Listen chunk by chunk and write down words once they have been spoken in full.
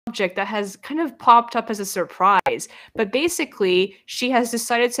project that has kind of popped up as a surprise. But basically, she has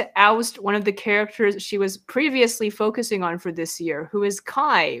decided to oust one of the characters she was previously focusing on for this year, who is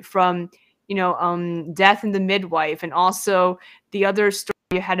Kai from, Death and the Midwife, and also the other story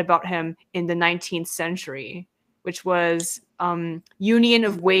you had about him in the 19th century, which was Union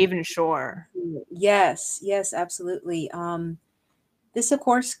of Wave and Shore. Yes, yes, absolutely. This, of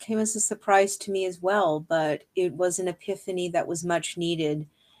course, came as a surprise to me as well, but it was an epiphany that was much needed.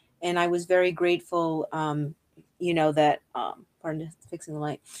 And I was very grateful, that, pardon, fixing the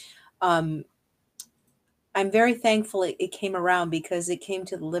light. Um, I'm very thankful it came around because it came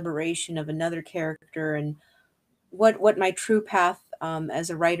to the liberation of another character and what my true path as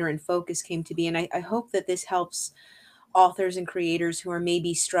a writer in focus came to be. And I hope that this helps authors and creators who are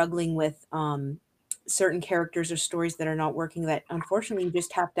maybe struggling with certain characters or stories that are not working, that unfortunately you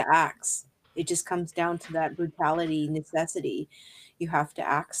just have to axe. It just comes down to that brutality, necessity. You have to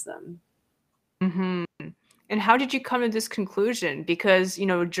axe them. Hmm. And how did you come to this conclusion? Because,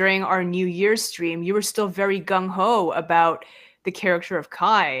 during our New Year's stream, you were still very gung ho about the character of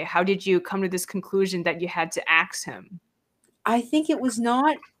Kai. How did you come to this conclusion that you had to axe him? I think it was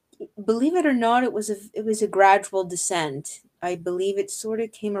not, believe it or not, it was a gradual descent. I believe it sort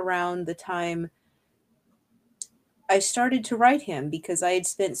of came around the time I started to write him because I had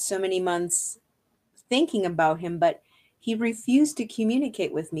spent so many months thinking about him, but he refused to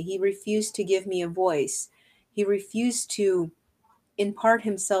communicate with me. He refused to give me a voice. He refused to impart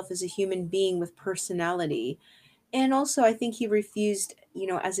himself as a human being with personality. And also, I think he refused,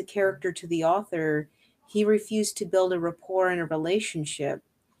 as a character to the author, he refused to build a rapport and a relationship,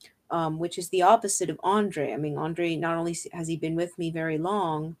 which is the opposite of Andre. I mean, Andre, not only has he been with me very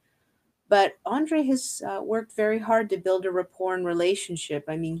long, but Andre has worked very hard to build a rapport and relationship.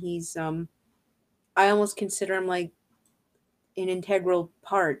 I mean, I almost consider him like an integral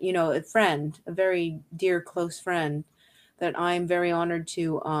part, a friend, a very dear, close friend that I'm very honored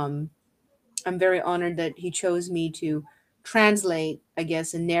that he chose me to translate, I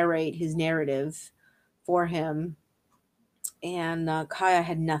guess, and narrate his narrative for him. And Kai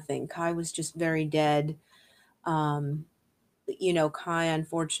had nothing. Kai was just very dead. Um, Kai,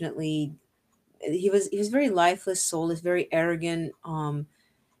 unfortunately, he was very lifeless soul, is very arrogant, and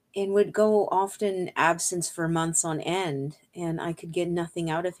would go often absence for months on end, and I could get nothing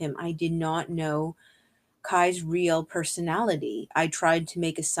out of him. I did not know Kai's real personality. I tried to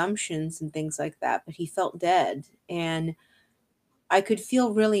make assumptions and things like that, but he felt dead. And I could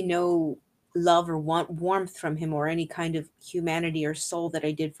feel really no love or warmth from him or any kind of humanity or soul that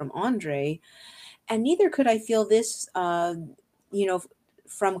I did from Andre. And neither could I feel this, you know,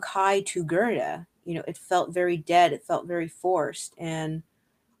 from Kai to Gerda. It felt very dead. It felt very forced. And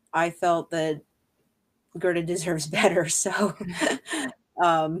I felt that Gerda deserves better. So,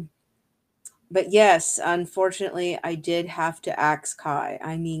 um, but yes, unfortunately, I did have to axe Kai.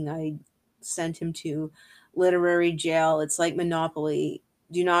 I mean, I sent him to literary jail. It's like Monopoly.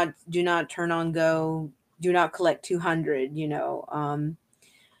 Do not turn on go. Do not collect 200.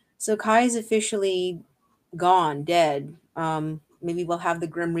 So Kai is officially gone, dead. Maybe we'll have the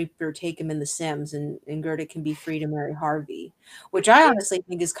Grim Reaper take him in The Sims, and Gerda can be free to marry Harvey, which I honestly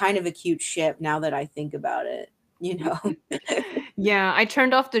think is kind of a cute ship now that I think about it. You know. Yeah, I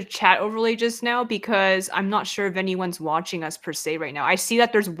turned off the chat overlay just now because I'm not sure if anyone's watching us per se right now. I see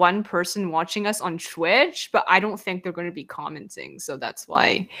that there's one person watching us on Twitch, but I don't think they're going to be commenting, so that's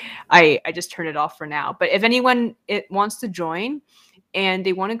why I just turned it off for now. But if anyone wants to join and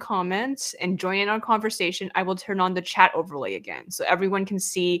they want to comment and join in our conversation, I will turn on the chat overlay again so everyone can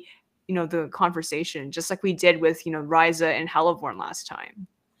see, the conversation just like we did with, Riza and Helivorn last time.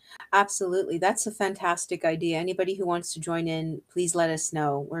 Absolutely. That's a fantastic idea. Anybody who wants to join in, please let us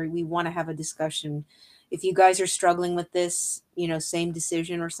know. We want to have a discussion. If you guys are struggling with this, same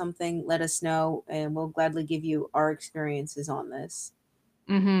decision or something, let us know and we'll gladly give you our experiences on this.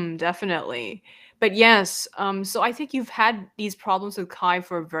 Mm-hmm, definitely. But yes, so I think you've had these problems with Kai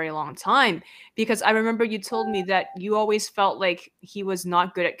for a very long time because I remember you told me that you always felt like he was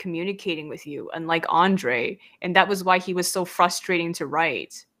not good at communicating with you, unlike Andre, and that was why he was so frustrating to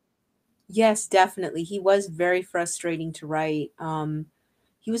write. Yes, definitely. He was very frustrating to write.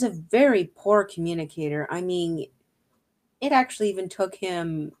 He was a very poor communicator. I mean, it actually even took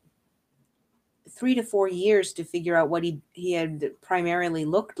him 3 to 4 years to figure out what he had primarily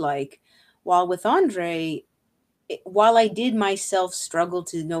looked like. While with Andre, while I did myself struggle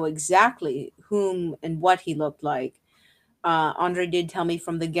to know exactly whom and what he looked like, Andre did tell me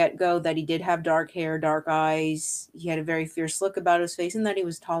from the get go that he did have dark hair, dark eyes. He had a very fierce look about his face, and that he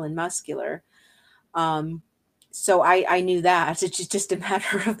was tall and muscular. Um, So I knew that. It's just a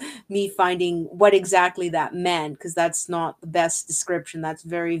matter of me finding what exactly that meant, because that's not the best description. That's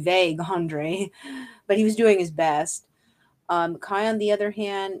very vague, Andre. But he was doing his best. Kai, on the other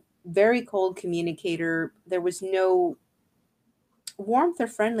hand, very cold communicator. There was no warmth or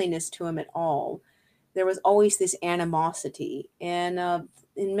friendliness to him at all. There was always this animosity. And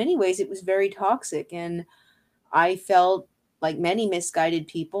in many ways, it was very toxic. And I felt, like many misguided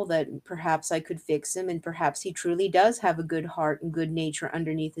people, that perhaps I could fix him, and perhaps he truly does have a good heart and good nature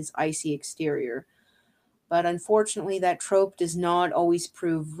underneath his icy exterior. But unfortunately, that trope does not always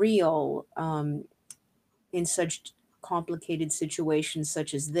prove real in such complicated situations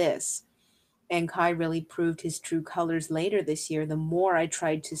such as this. And Kai really proved his true colors later this year. The more I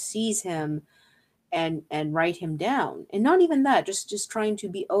tried to seize him and write him down, and not even that, just trying to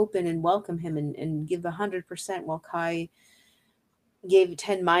be open and welcome him, and give 100%, while Kai gave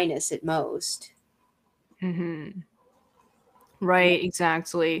 10 minus at most. Hmm. Yeah. Right,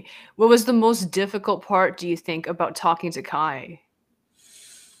 exactly. What was the most difficult part, do you think, about talking to Kai?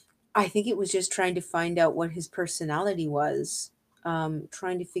 I think it was just trying to find out what his personality was,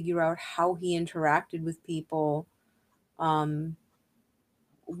 trying to figure out how he interacted with people, um,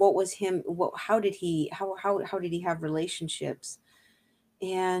 what was him, how did he, how did he have relationships?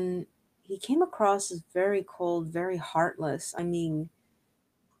 And he came across as very cold, very heartless. I mean,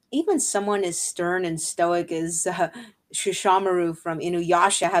 even someone as stern and stoic as Shishamaru from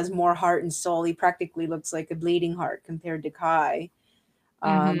Inuyasha has more heart and soul. He practically looks like a bleeding heart compared to Kai.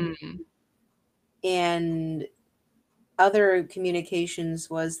 Um, Mhm. and other communications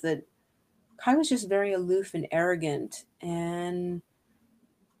was that Kai was just very aloof and arrogant, and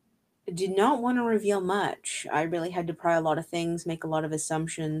did not want to reveal much. I really had to pry a lot of things, make a lot of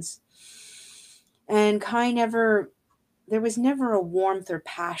assumptions. And Kai never, there was never a warmth or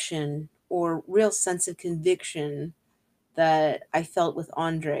passion or real sense of conviction that I felt with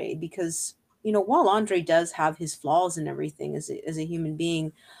Andre, because, while Andre does have his flaws and everything as a human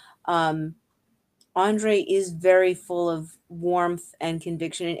being, um, Andre is very full of warmth and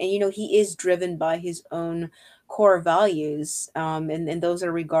conviction, and he is driven by his own core values, and those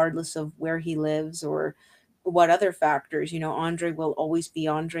are regardless of where he lives or what other factors. Andre will always be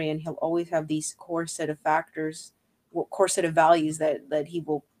Andre, and he'll always have these core set of factors, core set of values that he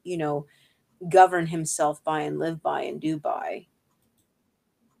will govern himself by and live by and do by.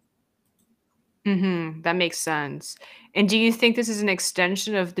 Mhm, that makes sense. And do you think this is an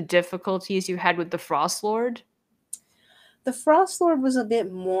extension of the difficulties you had with the Frost Lord? The Frost Lord was a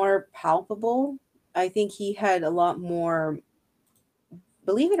bit more palpable. I think he had a lot more,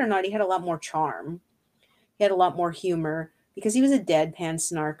 believe it or not, he had a lot more charm. He had a lot more humor because he was a deadpan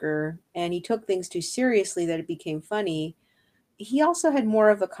snarker, and he took things too seriously that it became funny. He also had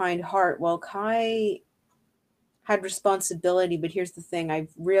more of a kind heart, while Kai had responsibility. But here's the thing,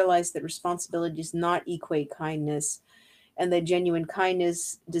 I've realized that responsibility does not equate kindness, and that genuine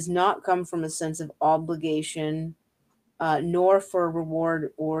kindness does not come from a sense of obligation, nor for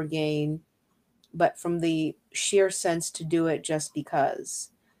reward or gain, but from the sheer sense to do it just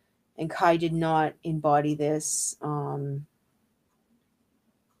because. And Kai did not embody this.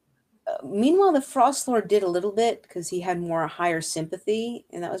 Meanwhile, the Frost Lord did a little bit because he had more higher sympathy,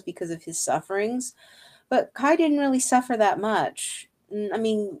 and that was because of his sufferings. But Kai didn't really suffer that much. I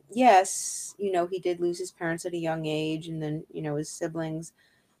mean, yes, he did lose his parents at a young age, and then his siblings.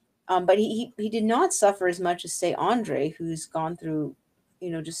 But he did not suffer as much as, say, Andre, who's gone through,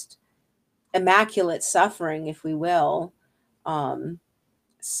 just immaculate suffering, if we will. Um,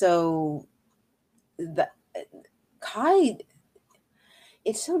 so the Kai,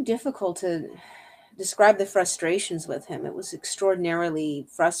 it's so difficult to describe the frustrations with him. It was extraordinarily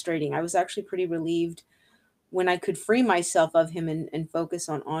frustrating. I was actually pretty relieved when I could free myself of him and focus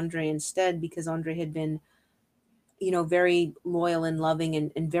on Andre instead, because Andre had been, very loyal and loving,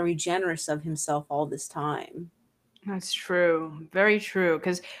 and very generous of himself all this time. That's true. Very true.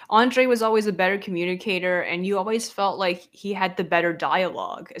 Because Andre was always a better communicator, and you always felt like he had the better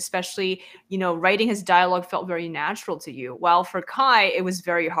dialogue, especially, writing his dialogue felt very natural to you. While for Kai, it was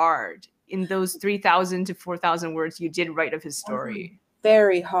very hard. In those 3,000 to 4,000 words you did write of his story.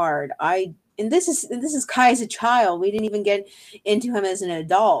 Very hard. And this is Kai as a child. We didn't even get into him as an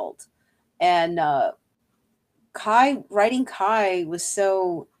adult. And Kai, writing Kai was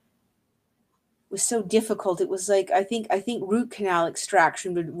so difficult. It was like, I think root canal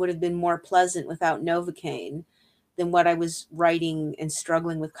extraction would have been more pleasant without Novocaine than what I was writing and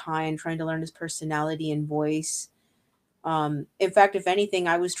struggling with Kai and trying to learn his personality and voice. In fact, if anything,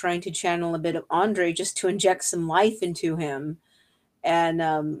 I was trying to channel a bit of Andre just to inject some life into him.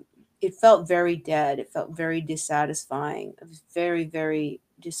 And it felt very dead. It felt very dissatisfying. I was very, very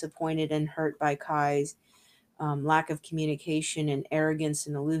disappointed and hurt by Kai's lack of communication and arrogance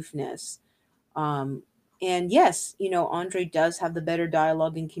and aloofness. Um, and yes, Andre does have the better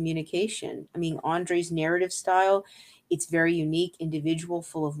dialogue and communication. I mean, Andre's narrative style, it's very unique, individual,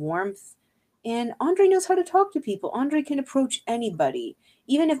 full of warmth. And Andre knows how to talk to people. Andre can approach anybody.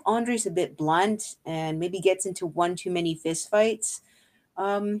 Even if Andre's a bit blunt and maybe gets into one too many fistfights,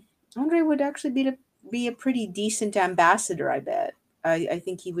 um, Andre would actually be a pretty decent ambassador, I bet. I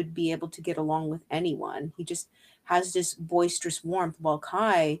think he would be able to get along with anyone. He just has this boisterous warmth, while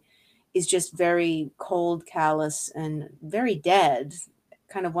Kai is just very cold, callous, and very dead.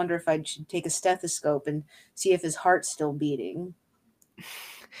 Kind of wonder if I should take a stethoscope and see if his heart's still beating.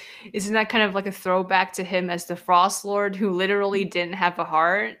 Isn't that kind of like a throwback to him as the Frost Lord who literally didn't have a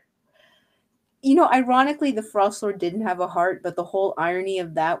heart? Ironically, the Frost Lord didn't have a heart, but the whole irony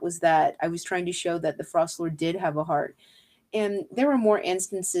of that was that I was trying to show that the Frost Lord did have a heart. And there were more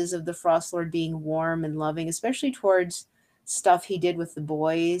instances of the Frost Lord being warm and loving, especially towards stuff he did with the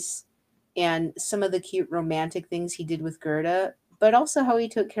boys and some of the cute romantic things he did with Gerda, but also how he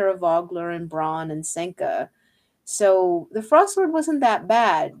took care of Vogler and Braun and Senka. So the Frost Lord wasn't that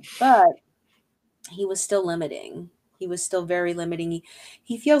bad, but he was still limiting. He was still very limiting.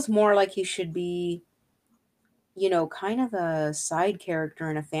 He feels more like he should be, kind of a side character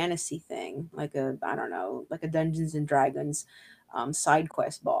in a fantasy thing, like I don't know, like a Dungeons and Dragons side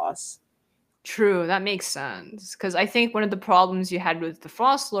quest boss. True, that makes sense. Because I think one of the problems you had with the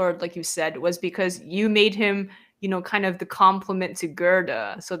Frost Lord, like you said, was because you made him, kind of the complement to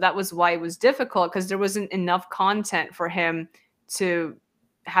Gerda. So that was why it was difficult because there wasn't enough content for him to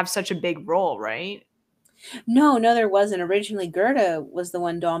have such a big role, right? No, no, there wasn't. Originally, Gerda was the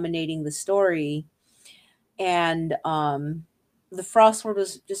one dominating the story, and the Frost Lord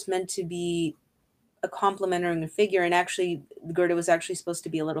was just meant to be a complementary figure. And actually, Gerda was actually supposed to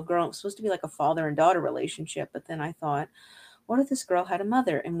be a little girl. It was supposed to be like a father and daughter relationship. But then I thought, what if this girl had a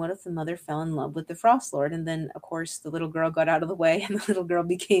mother? And what if the mother fell in love with the Frost Lord? And then, of course, the little girl got out of the way, and the little girl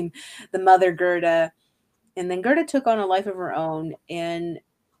became the mother Gerda. And then Gerda took on a life of her own, and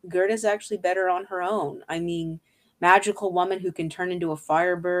Gerda's actually better on her own. I mean, magical woman who can turn into a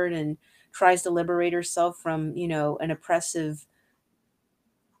firebird and tries to liberate herself from, an oppressive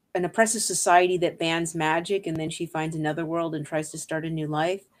society that bans magic, and then she finds another world and tries to start a new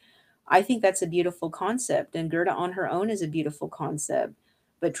life. I think that's a beautiful concept, and Gerda on her own is a beautiful concept.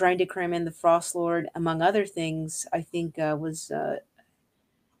 But trying to cram in the Frost Lord, among other things, I think was a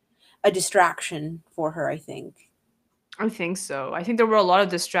distraction for her, I think. I think so. I think there were a lot of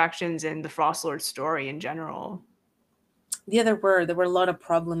distractions in the Frost Lord story in general. Yeah, there were a lot of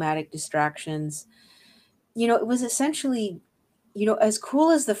problematic distractions. It was essentially, as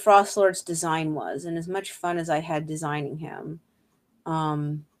cool as the Frost Lord's design was, and as much fun as I had designing him,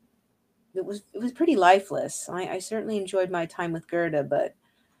 um, it was pretty lifeless. I certainly enjoyed my time with Gerda, but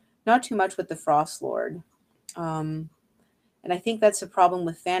not too much with the Frost Lord. Um, and I think that's a problem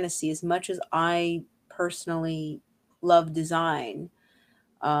with fantasy. As much as I personally love design,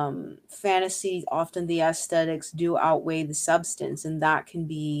 fantasy, often the aesthetics do outweigh the substance, and that can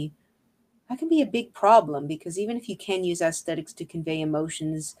be a big problem, because even if you can use aesthetics to convey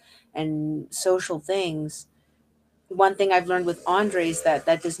emotions and social things, one thing I've learned with Andre is that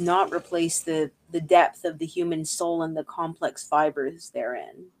that does not replace the depth of the human soul and the complex fibers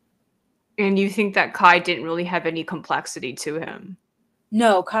therein. And you think that Kai didn't really have any complexity to him.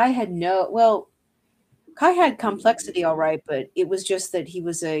 No, Kai had complexity, all right, but it was just that he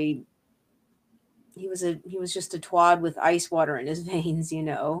was just a twad with ice water in his veins.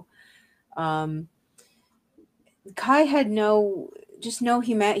 Um, Kai had no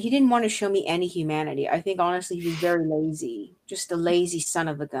human. He didn't want to show me any humanity. I think honestly he was very lazy, just a lazy son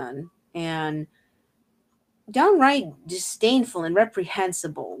of a gun, and downright disdainful and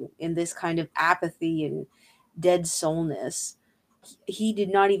reprehensible in this kind of apathy and dead soulness. He did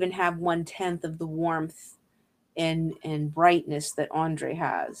not even have 1/10 of the warmth and brightness that Andre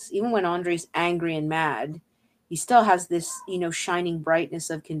has. Even when Andre's angry and mad, he still has this, shining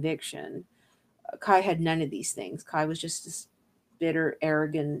brightness of conviction. Kai had none of these things. Kai was just this bitter,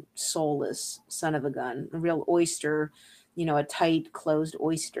 arrogant, soulless son of a gun, a real oyster, a tight, closed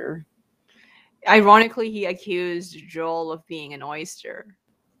oyster. Ironically, he accused Joel of being an oyster.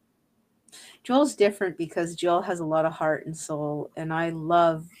 Joel's different because Joel has a lot of heart and soul, and I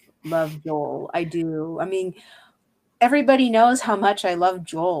love Joel. I do. I mean, everybody knows how much I love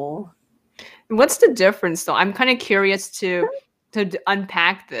Joel. What's the difference though? I'm kind of curious to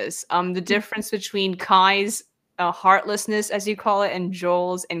unpack this. The difference between Kai's heartlessness, as you call it, and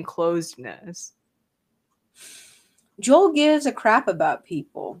Joel's enclosedness. Joel gives a crap about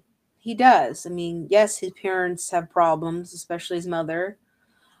people. He does. I mean, yes, his parents have problems, especially his mother.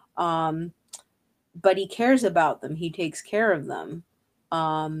 Um, but he cares about them. He takes care of them.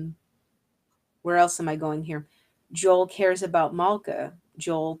 Um, where else am I going here? Joel cares about Malka.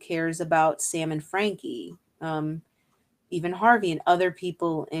 Joel cares about Sam and Frankie, even Harvey and other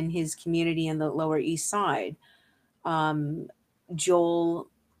people in his community in the Lower East Side. Um, Joel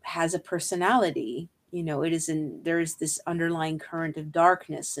has a personality. You know, there is this underlying current of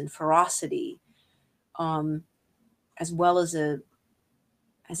darkness and ferocity, um, as well as a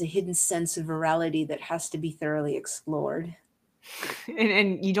hidden sense of virality that has to be thoroughly explored.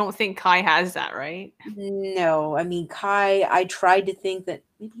 And you don't think Kai has that, right? No, I mean Kai. I tried to think that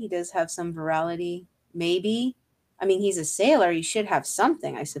maybe he does have some virality. Maybe. I mean, he's a sailor. He should have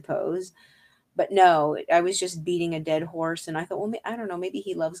something, I suppose. But no, I was just beating a dead horse, and I thought, well, I don't know, maybe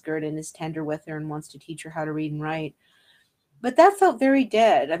he loves Gerda and is tender with her and wants to teach her how to read and write. But that felt very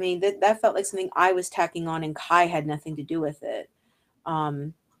dead. I mean, that felt like something I was tacking on, and Kai had nothing to do with it.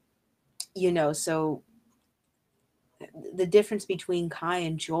 Um, so the difference between Kai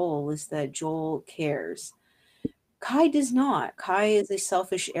and Joel is that Joel cares. Kai does not. Kai is a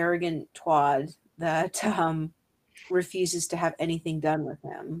selfish, arrogant twad that refuses to have anything done with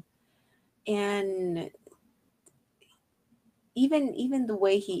him. And even the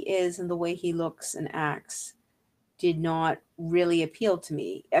way he is and the way he looks and acts did not really appeal to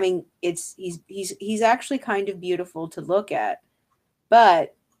me. I mean, he's actually kind of beautiful to look at,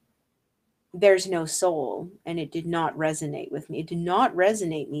 but there's no soul, and it did not resonate with me. It did not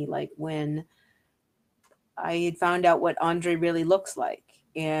resonate me like when I had found out what Andre really looks like,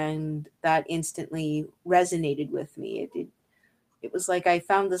 and that instantly resonated with me. It was like I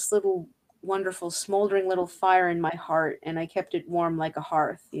found this little wonderful smoldering little fire in my heart, and I kept it warm like a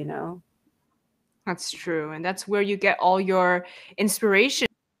hearth, you know. That's true. And that's where you get all your inspiration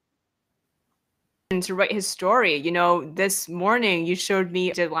to write his story. This morning you showed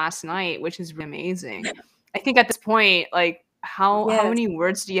me did last night, which is really amazing. I think at this point, like how Yes, many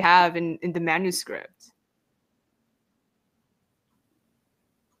words do you have in the manuscript?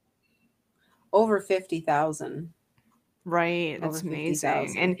 over 50,000. Right, Over that's amazing.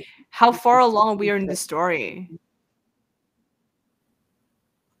 50,000. And how far It's along we are in the incredible. story?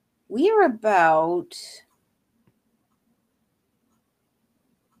 We are about,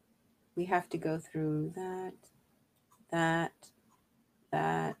 we have to go through that, that,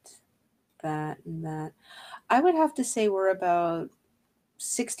 and that. I would have to say we're about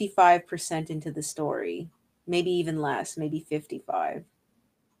 65% into the story, maybe even less, maybe 55.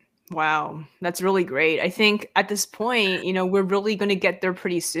 Wow, that's really great. I think at this point, we're really going to get there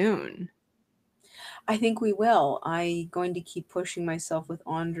pretty soon. I think we will. I'm going to keep pushing myself with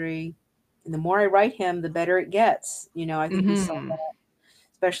Andre. And the more I write him, the better it gets. You know, I think we saw Mhm. that,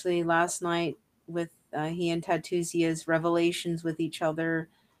 especially last night with he and Tatuzia's revelations with each other,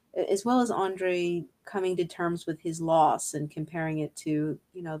 as well as Andre coming to terms with his loss and comparing it to,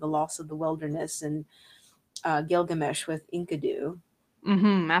 the loss of the wilderness and Gilgamesh with Enkidu.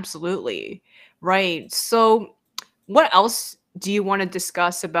 Mhm, absolutely. Right. So, what else do you want to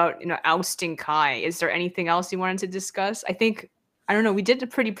discuss about, ousting Kai? Is there anything else you wanted to discuss? I don't know, we did a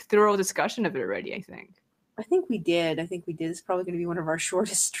pretty thorough discussion of it already, I think. I think we did. I think we did. It's probably going to be one of our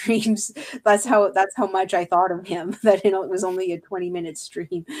shortest streams. That's how much I thought of him. That it was only a 20-minute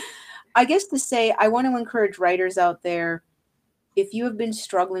stream. I guess to say I want to encourage writers out there, if you have been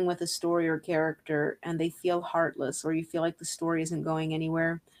struggling with a story or character and they feel heartless or you feel like the story isn't going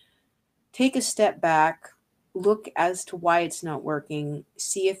anywhere, take a step back, look as to why it's not working,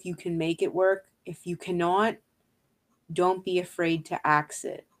 see if you can make it work. If you cannot, don't be afraid to axe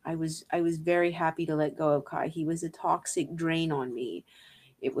it. I was very happy to let go of Kai. He was a toxic drain on me.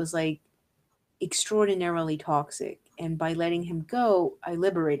 It was like extraordinarily toxic. And by letting him go, I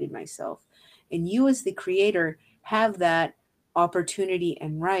liberated myself. And you, as the creator, have that opportunity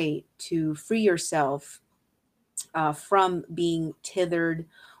and right to free yourself from being tethered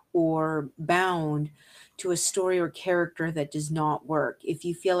or bound to a story or character that does not work. If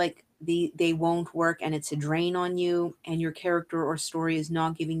you feel like they won't work and it's a drain on you and your character or story is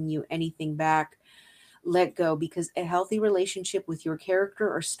not giving you anything back, let go, because a healthy relationship with your character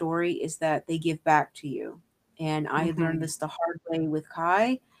or story is that they give back to you. And I had learned Mhm. this the hard way with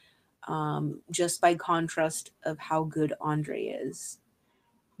Kai, just by contrast of how good Andre is.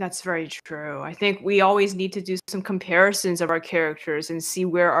 That's very true. I think we always need to do some comparisons of our characters and see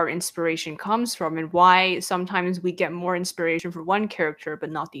where our inspiration comes from and why sometimes we get more inspiration for one character but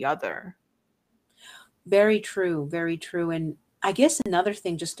not the other. Very true, very true. And I guess another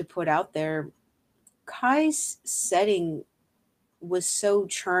thing just to put out there, Kai's setting was so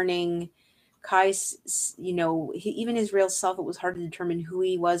churning. Even his real self, it was hard to determine who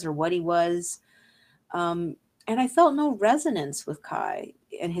he was or what he was. Um, and I felt no resonance with Kai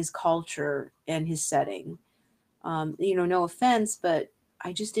and his culture and his setting. No offense, but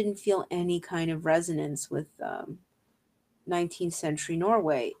I just didn't feel any kind of resonance with 19th century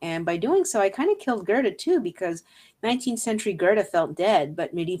Norway. And by doing so, I kind of killed Gerda too, because 19th century Gerda felt dead,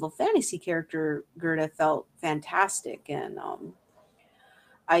 but medieval fantasy character Gerda felt fantastic. And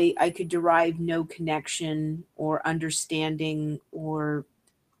I could derive no connection or understanding or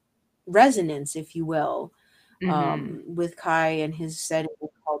resonance, if you will, Mm-hmm. with Kai and his setting and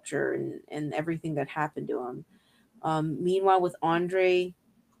culture and everything that happened to him. Meanwhile, with Andre,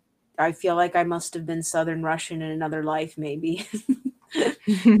 I feel like I must have been Southern Russian in another life, maybe.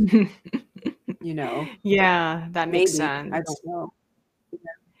 you know, Yeah, that makes maybe. I sense. don't know. Yeah,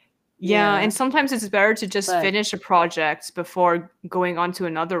 Yeah, and sometimes it's better to just but finish a project before going on to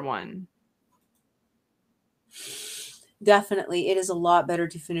another one. definitely it is a lot better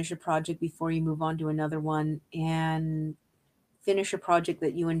to finish a project before you move on to another one and finish a project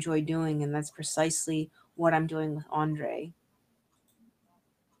that you enjoy doing. And that's precisely what I'm doing with Andre.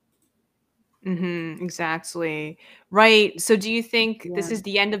 Mhm, exactly. Right, so do you think Yeah. this is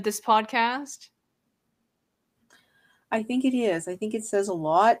the end of this podcast? I think it is. I think it says a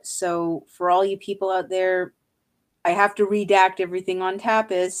lot. So for all you people out there, I have to redact everything on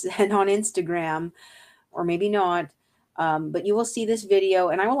Tapas and on Instagram, or maybe not. But you will see this video,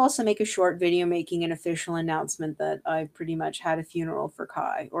 and I will also make a short video making an official announcement that I've pretty much had a funeral for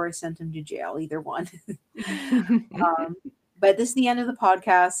Kai, or I sent him to jail, either one. um, but this is the end of the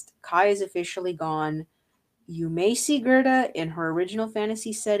podcast. Kai is officially gone. You may see Gerda in her original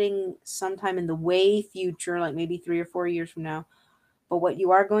fantasy setting sometime in the way future, like maybe 3 or 4 years from now. But what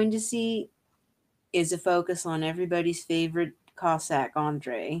you are going to see is a focus on everybody's favorite Cossack,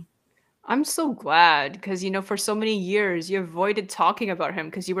 Andre. I'm so glad because, for so many years you avoided talking about him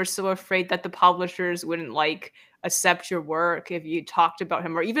because you were so afraid that the publishers wouldn't accept your work if you talked about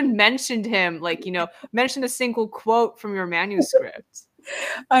him or even mentioned him, mentioned a single quote from your manuscript.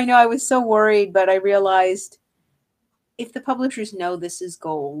 I know I was so worried, but I realized if the publishers know this is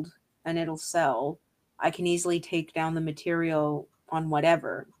gold and it'll sell, I can easily take down the material on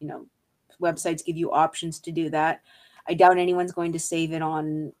whatever. Websites give you options to do that. I doubt anyone's going to save it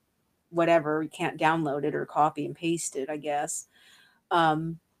on whatever. You can't download it or copy and paste it, I guess.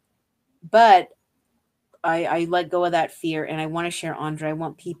 Um, but I let go of that fear and I want to share Andre. I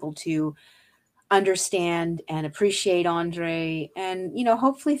want people to understand and appreciate Andre and,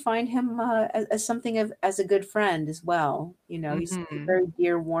 hopefully find him as something as a good friend as well. He's a Mhm. very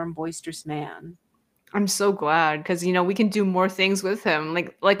dear, warm, boisterous man. I'm so glad because we can do more things with him.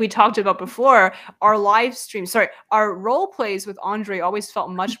 Like we talked about before, our live stream, sorry, our role plays with Andre always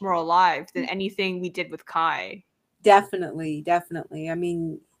felt much more alive than anything we did with Kai. Definitely, definitely. I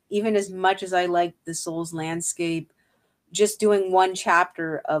mean, even as much as I like the Souls landscape, just doing one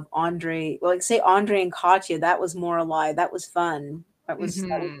chapter of Andre, well, like say Andre and Katya, that was more alive. That was fun. That was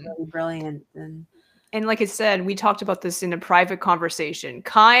Mhm. really brilliant. And And like I said, we talked about this in a private conversation.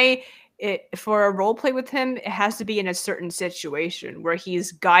 Kai, for a role play with him, it has to be in a certain situation where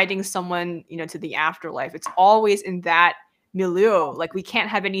he's guiding someone, to the afterlife. It's always in that milieu. Like we can't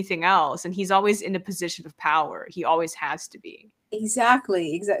have anything else. And he's always in a position of power. He always has to be.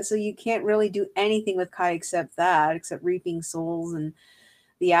 exactly, exactly. So you can't really do anything with Kai except that, except reaping souls and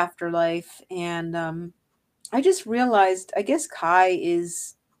the afterlife. And I just realized, I guess Kai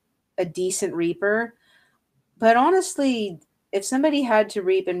is a decent reaper, but honestly, if somebody had to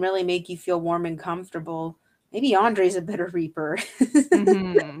reap and really make you feel warm and comfortable, maybe Andre's a better reaper.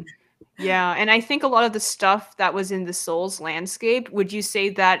 Mhm. Yeah, and I think a lot of the stuff that was in the Souls landscape, would you say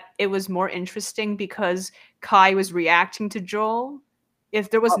that it was more interesting because Kai was reacting to Joel? If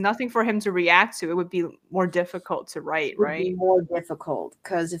there was nothing for him to react to, it would be more difficult to write, Would be right? more difficult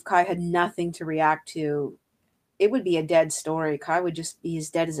because if Kai had nothing to react to, it would be a dead story. Kai would just be as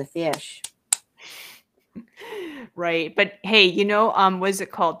dead as a fish. Right. But hey, what is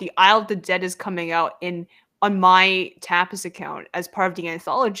it called? The Isle of the Dead is coming out in on my Tapas account as part of the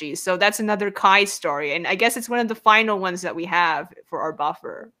anthology. So that's another Kai story. And I guess it's one of the final ones that we have for our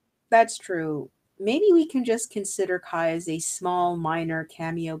buffer. That's true. Maybe we can just consider Kai as a small, minor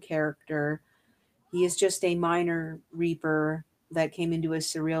cameo character. He is just a minor reaper that came into a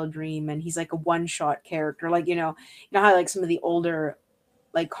surreal dream, and he's like a one-shot character. Like you know how like some of the older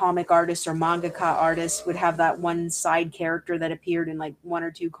like comic artists or mangaka artists would have that one side character that appeared in like one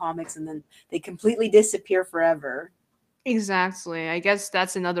or two comics and then they completely disappear forever. Exactly. I guess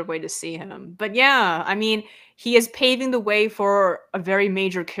that's another way to see him. But yeah, I mean, he is paving the way for a very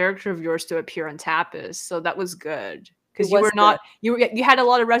major character of yours to appear on Tapas, so that was good. It Because you was were good. not you had a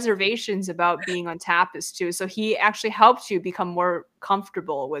lot of reservations about being on Tapas too. So he actually helped you become more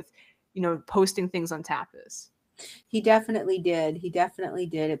comfortable with, posting things on Tapas. He definitely did. He definitely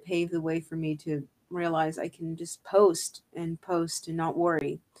did. It paved the way for me to realize I can just post and not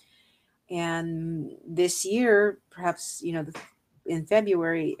worry. And this year, perhaps, in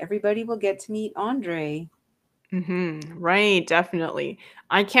February, everybody will get to meet Andre. Right, definitely.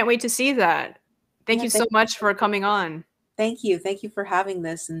 I can't wait to see that. Thank Yeah, you so thank you much so for much. coming on. Thank you. Thank you for having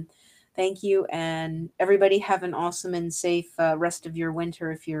this. And thank you. And everybody have an awesome and safe rest of your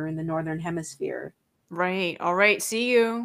winter if you're in the Northern Hemisphere. Right. All right. See you.